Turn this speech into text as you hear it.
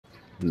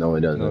No,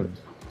 it No, doesn't.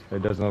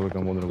 it does not look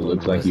like more than It a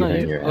looks woman. like It's you not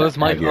you. Oh, it's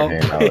Mike. have your Oh,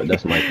 hand out.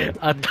 That's my thing.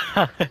 I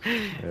thought.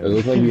 It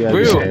looks like you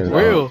have your Real, hands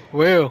out.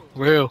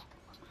 real.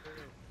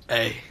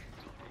 Hey,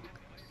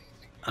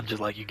 I'm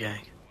just like you,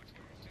 gang.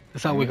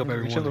 That's how I wake up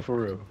every We chilling morning.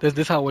 for real.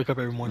 This how I wake up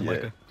every morning, Yeah,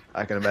 Micah.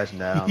 I can imagine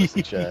that.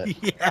 Honestly, chat.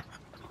 Yeah.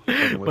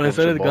 Fucking But wake up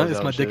with instead your of the gun, balls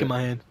it's out my and dick in shit.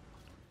 my hand.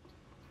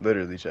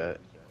 Literally,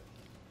 chat.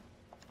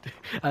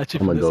 Actually,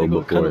 I'm from gonna this go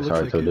angle, it kind before of it's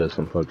looks hard like to it. do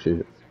some fuck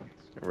shit.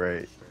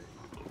 Right.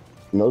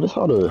 Notice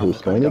how the Oh my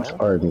God, Hispanics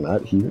y'all. are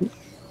not here?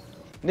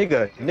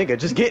 Nigga,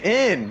 just get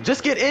in.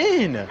 Just get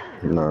in.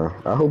 Nah,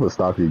 I hope a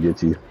stalker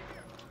gets you.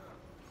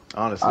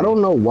 Honestly. I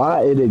don't know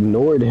why it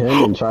ignored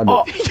him and tried to.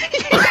 Oh,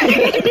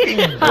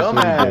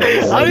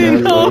 Dumbass. I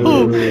didn't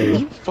know.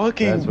 You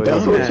fucking That's what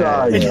That's he what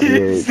y'all dumbass.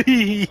 get.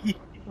 See.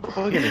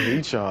 Fucking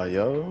hate y'all,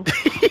 yo.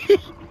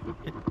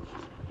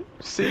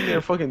 Sitting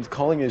there fucking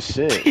calling his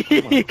shit.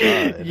 Oh my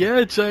God.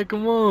 Yeah, Chad,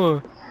 come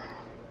on.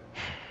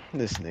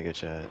 This nigga,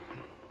 chat.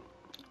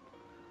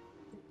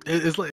 It's like.